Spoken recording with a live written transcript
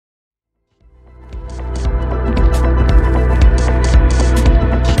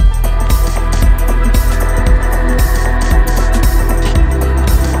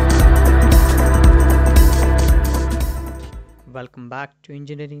back to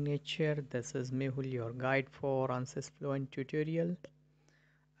Engineering Nature. This is Mehul, your guide for ANSYS Fluent tutorial.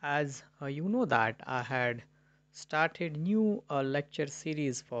 As you know that I had started new lecture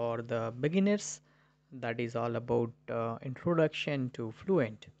series for the beginners, that is all about introduction to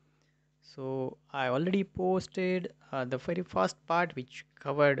Fluent. So I already posted the very first part, which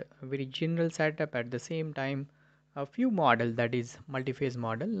covered a very general setup, at the same time a few model, that is multi-phase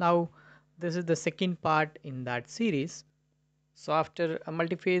model. Now this is the second part in that series. So after a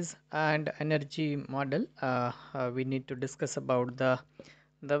multi-phase and energy model, we need to discuss about the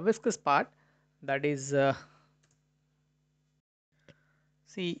viscous part. That is,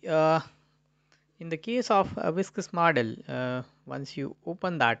 see, in the case of a viscous model, once you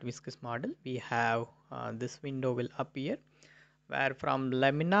open that viscous model, we have this window will appear, where from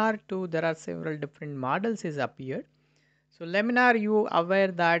laminar to there are several different models is appeared. So laminar, you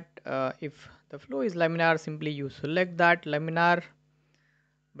aware that if the flow is laminar, simply you select that laminar.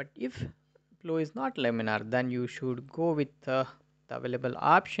 But if flow is not laminar, then you should go with the available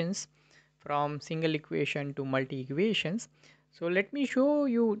options from single equation to multi equations. So let me show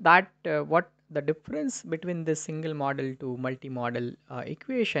you that what the difference between this single model to multi-model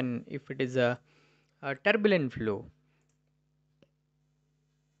equation if it is a turbulent flow.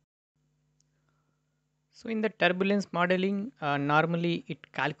 So in the turbulence modeling, normally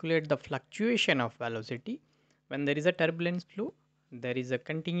it calculates the fluctuation of velocity. When there is a turbulence flow, there is a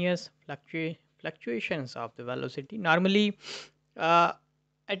continuous fluctuations of the velocity. Normally, uh,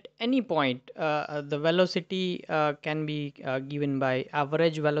 at any point, the velocity can be given by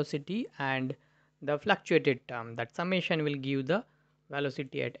average velocity and the fluctuated term. That summation will give the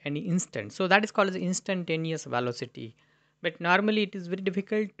velocity at any instant. So that is called as instantaneous velocity. But normally it is very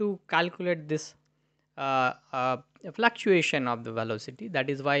difficult to calculate this fluctuation of the velocity. That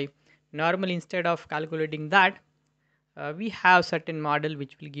is why normally instead of calculating that, we have certain model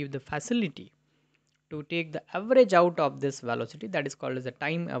which will give the facility to take the average out of this velocity, that is called as the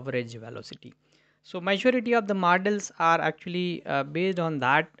time average velocity. So majority of the models are actually based on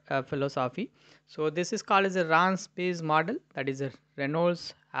that philosophy. So this is called as a Rans-based model, that is a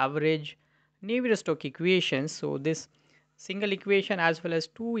Reynolds average Navier-Stokes equations. So this single equation as well as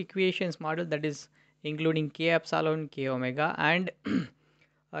two equations model, that is including k epsilon, k omega, and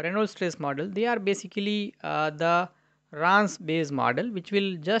Reynolds stress model, they are basically the Rans based model, which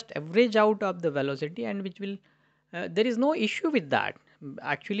will just average out of the velocity, and which will there is no issue with that.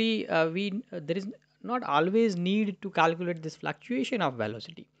 Actually, there is not always need to calculate this fluctuation of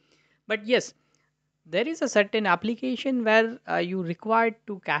velocity, but yes, there is a certain application where you require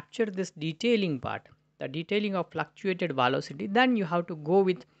to capture this detailing part, the detailing of fluctuated velocity. Then you have to go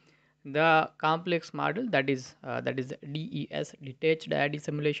with the complex model, that is DES, detached eddy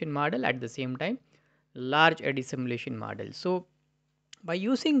simulation model, at the same time large eddy simulation model. So by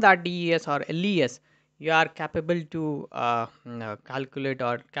using that DES or LES, you are capable to calculate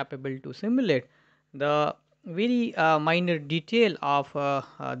or capable to simulate the very minor detail of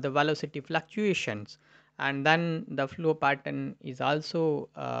the velocity fluctuations, and then the flow pattern is also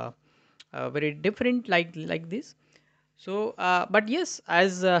very different like this. So but yes,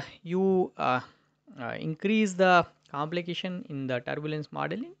 as you increase the complication in the turbulence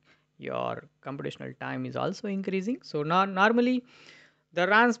modeling, your computational time is also increasing. So now normally the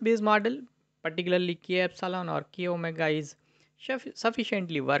Rans based model, particularly k epsilon or k omega, is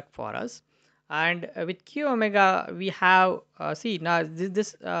sufficiently work for us. And with k omega we have see now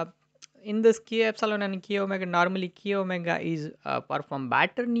this in this k epsilon and k omega, normally k omega is perform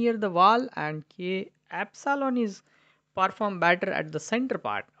better near the wall, and k epsilon is perform better at the center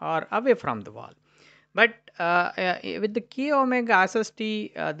part or away from the wall. But with the k omega SST,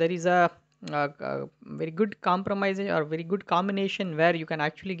 there is a very good compromise or very good combination where you can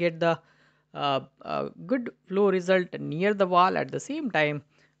actually get the good flow result near the wall, at the same time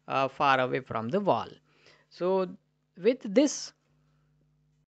far away from the wall. So with this,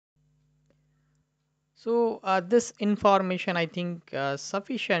 this information, I think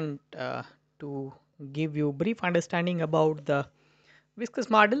sufficient to give you brief understanding about the viscous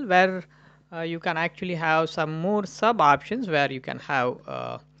model, where you can actually have some more sub options where you can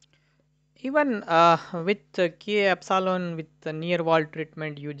have even with k epsilon with the near wall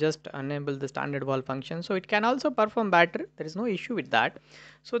treatment, you just enable the standard wall function, so it can also perform better. There is no issue with that.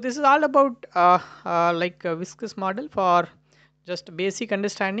 So this is all about like a viscous model for just basic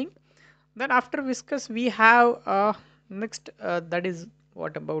understanding. Then after viscous, we have next that is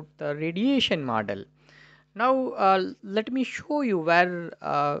what about the radiation model. Now let me show you where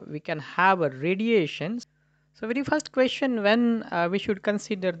we can have a radiation. So very first question, when we should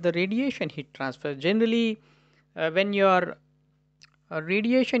consider the radiation heat transfer. Generally when you are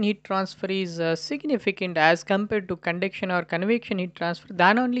radiation heat transfer is significant as compared to conduction or convection heat transfer,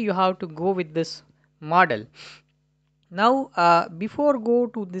 then only you have to go with this model. Now, before go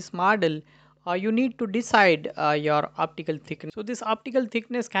to this model, you need to decide your optical thickness. So, this optical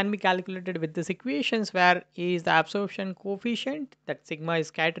thickness can be calculated with this equations where A is the absorption coefficient, that sigma is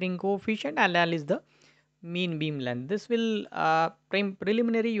scattering coefficient, and L is the mean beam length. This will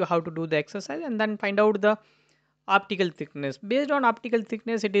preliminary you have to do the exercise and then find out the optical thickness. Based on optical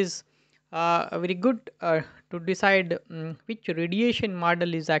thickness, it is very good to decide which radiation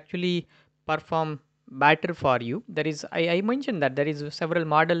model is actually perform better for you. There is I mentioned that there is several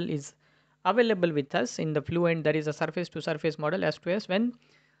model is available with us in the Fluent. There is a surface to surface model S to S. When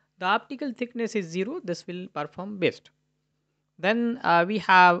the optical thickness is 0, this will perform best. Then we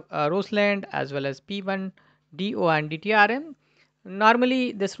have Roseland as well as P1, DO and DTRM.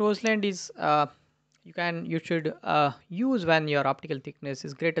 Normally this Roseland is you should use when your optical thickness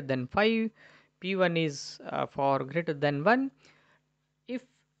is greater than 5. P1 is for greater than 1. If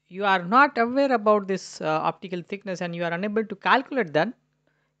you are not aware about this optical thickness and you are unable to calculate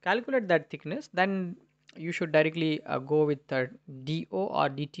that thickness, then you should directly go with the DO or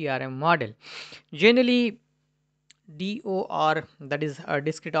DTRM model. Generally, DO, or that is a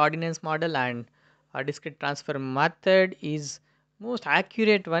discrete ordinance model, and a discrete transfer method is most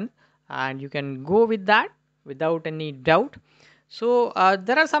accurate one, and you can go with that without any doubt. So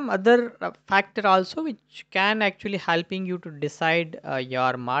there are some other factor also which can actually helping you to decide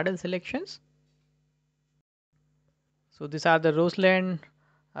your model selections. So these are the Roseland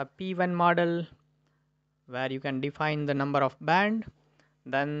P1 model where you can define the number of band.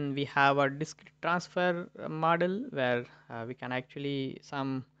 Then we have a discrete transfer model where we can actually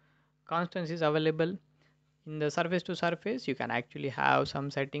some constants is available. In the surface to surface, you can actually have some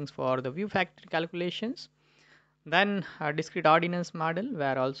settings for the view factor calculations. Then a discrete ordinance model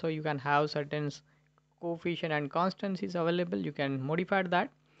where also you can have certain coefficient and constants is available. You can modify that.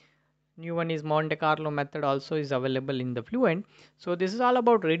 New one is Monte Carlo method also is available in the Fluent. So this is all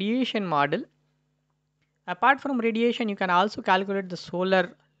about radiation model. Apart from radiation, you can also calculate the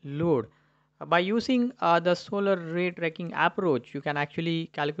solar load. By using the solar ray tracking approach, you can actually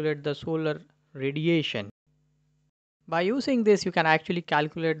calculate the solar radiation. By using this, you can actually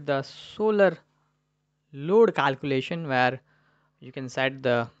calculate the solar load calculation where you can set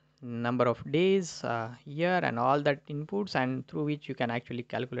the number of days, year and all that inputs, and through which you can actually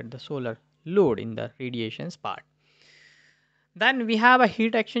calculate the solar load in the radiations part. Then we have a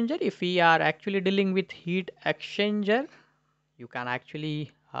heat exchanger. If we are actually dealing with heat exchanger, you can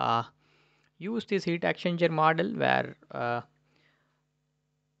actually use this heat exchanger model where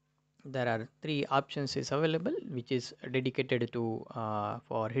there are 3 options is available which is dedicated to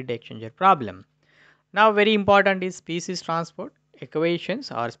for heat exchanger problem. Now very important is species transport equations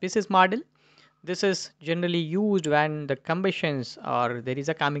or species model. This is generally used when the combustions or there is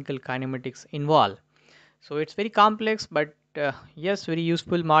a chemical kinematics involved. So it's very complex, but yes, very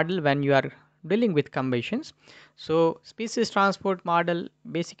useful model when you are dealing with combustions. So species transport model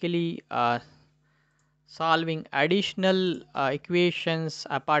basically solving additional equations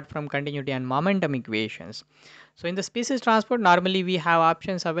apart from continuity and momentum equations. So in the species transport, normally we have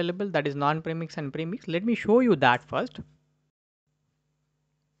options available, that is non-premix and premix. Let me show you that first.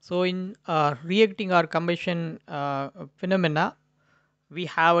 So in reacting or combustion phenomena, we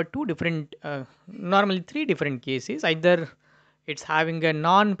have two different, normally 3 different cases. Either it's having a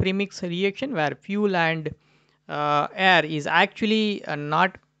non-premix reaction where fuel and air is actually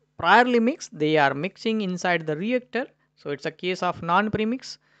not priorly mixed, they are mixing inside the reactor. So it's a case of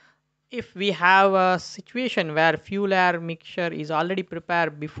non-premix. If we have a situation where fuel air mixture is already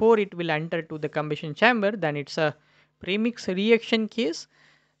prepared before it will enter to the combustion chamber, then it's a premix reaction case.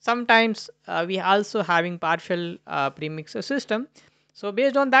 Sometimes we also having partial premix system. So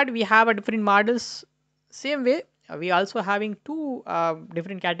based on that, we have a different models. Same way, we also having 2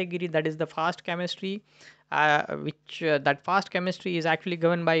 different category, that is the fast chemistry, which that fast chemistry is actually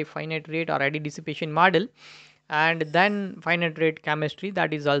governed by finite rate or eddy dissipation model, and then finite rate chemistry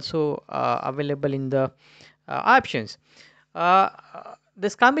that is also available in the options.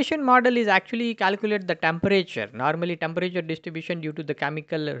 This combustion model is actually calculate the temperature, normally temperature distribution due to the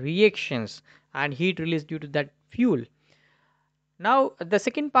chemical reactions and heat release due to that fuel. Now the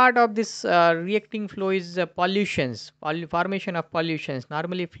second part of this reacting flow is pollutions, formation of pollutions.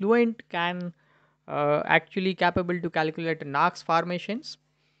 Normally Fluent can actually capable to calculate NOx formations,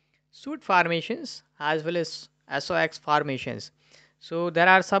 soot formations as well as SOX formations. So there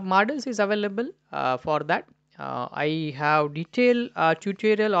are sub models is available for that. I have detailed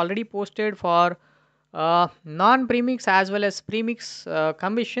tutorial already posted for non-premix as well as premix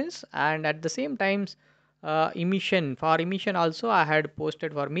combustions, and at the same times emission. For emission also I had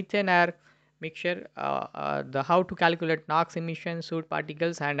posted for methane air mixture, the how to calculate NOx emissions, soot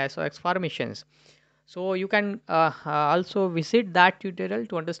particles and SOx formations. So you can also visit that tutorial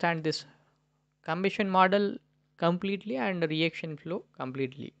to understand this combustion model completely and reaction flow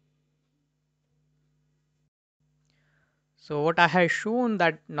completely. So what I have shown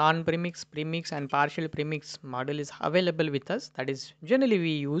that non-premix, premix and partial premix model is available with us. That is generally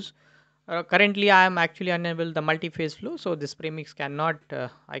we use. Currently I am actually unable the multi-phase flow. So this premix cannot,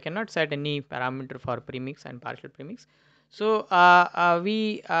 I cannot set any parameter for premix and partial premix. So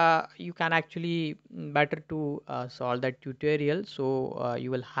you can actually better to solve that tutorial. So you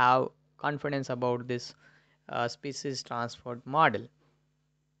will have confidence about this species transport model.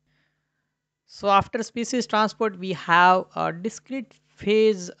 So after species transport, we have a discrete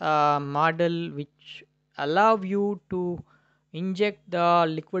phase model which allow you to inject the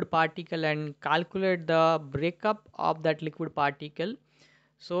liquid particle and calculate the breakup of that liquid particle.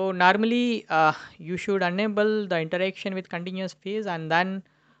 So normally you should enable the interaction with continuous phase, and then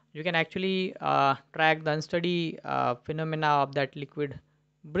you can actually track the unsteady phenomena of that liquid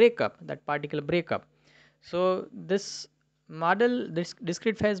breakup, that particle breakup. So this model, this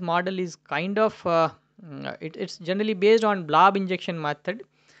discrete phase model is kind of it's generally based on blob injection method,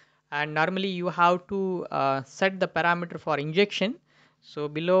 and normally you have to set the parameter for injection. So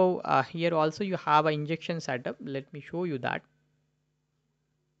below here also you have a injection setup. Let me show you that.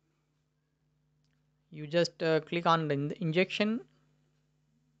 You just click on the injection.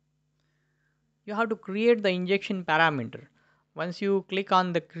 You have to create the injection parameter. Once you click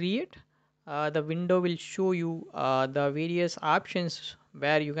on the create, the window will show you the various options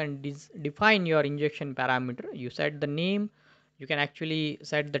where you can define your injection parameter. You set the name, you can actually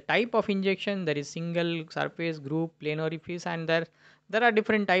set the type of injection. There is single, surface, group, plain orifice, and there are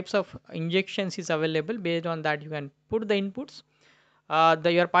different types of injections is available. Based on that you can put the inputs.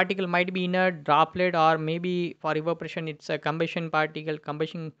 Your particle might be inert, droplet, or maybe for evaporation it's a combustion particle,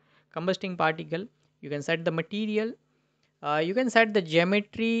 combusting particle. You can set the material, you can set the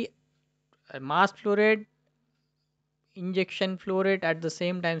geometry, mass flow rate, injection flow rate, at the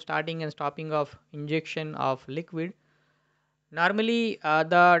same time starting and stopping of injection of liquid. Normally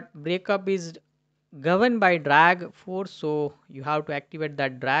the breakup is governed by drag force, so you have to activate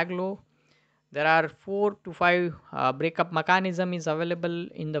that drag law. There are 4 to 5 breakup mechanism is available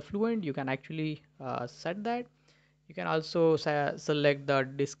in the Fluent. You can actually set that. You can also select the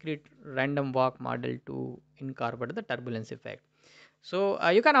discrete random walk model to incorporate the turbulence effect. So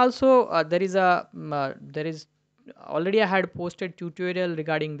you can also there is already I had posted tutorial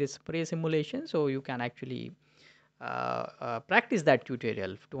regarding this pre-simulation, so you can actually practice that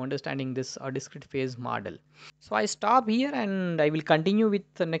tutorial to understanding this discrete phase model. So I stop here and I will continue with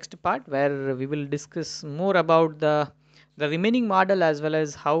the next part where we will discuss more about the remaining model as well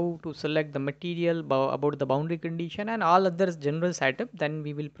as how to select the material, about the boundary condition and all other general setup. Then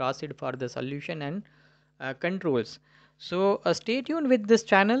we will proceed for the solution and controls. So stay tuned with this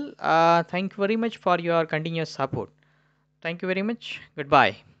channel. Thank you very much for your continuous support. Thank you very much.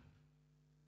 Goodbye.